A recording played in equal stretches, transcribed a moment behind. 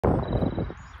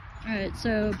Alright,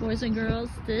 so boys and girls,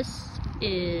 this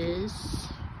is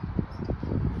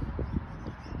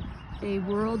a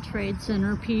World Trade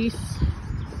Center piece.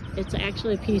 It's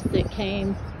actually a piece that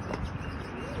came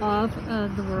off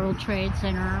of the World Trade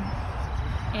Center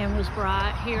and was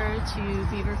brought here to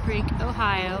Beavercreek,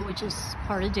 Ohio, which is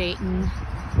part of Dayton,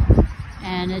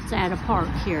 and it's at a park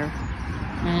here.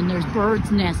 And there's birds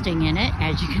nesting in it,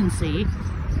 as you can see,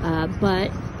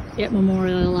 but it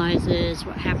memorializes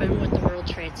what happened with the World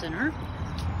Trade Center.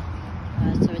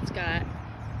 So it's got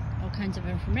all kinds of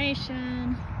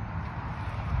information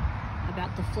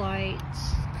about the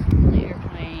flights, the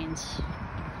airplanes.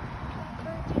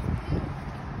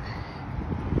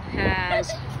 It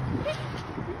has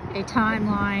a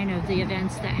timeline of the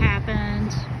events that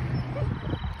happened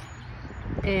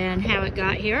and how it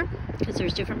got here, because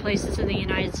there's different places in the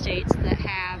United States that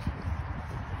have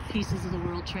pieces of the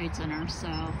World Trade Center. So,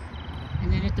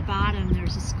 and then at the bottom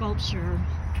there's a sculpture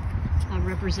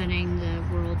representing the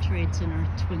World Trade Center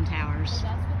Twin Towers. So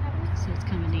it's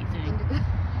kind of a neat thing.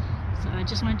 So I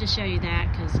just wanted to show you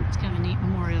that because it's kind of a neat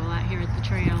memorial out here at the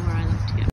trail where I like to go.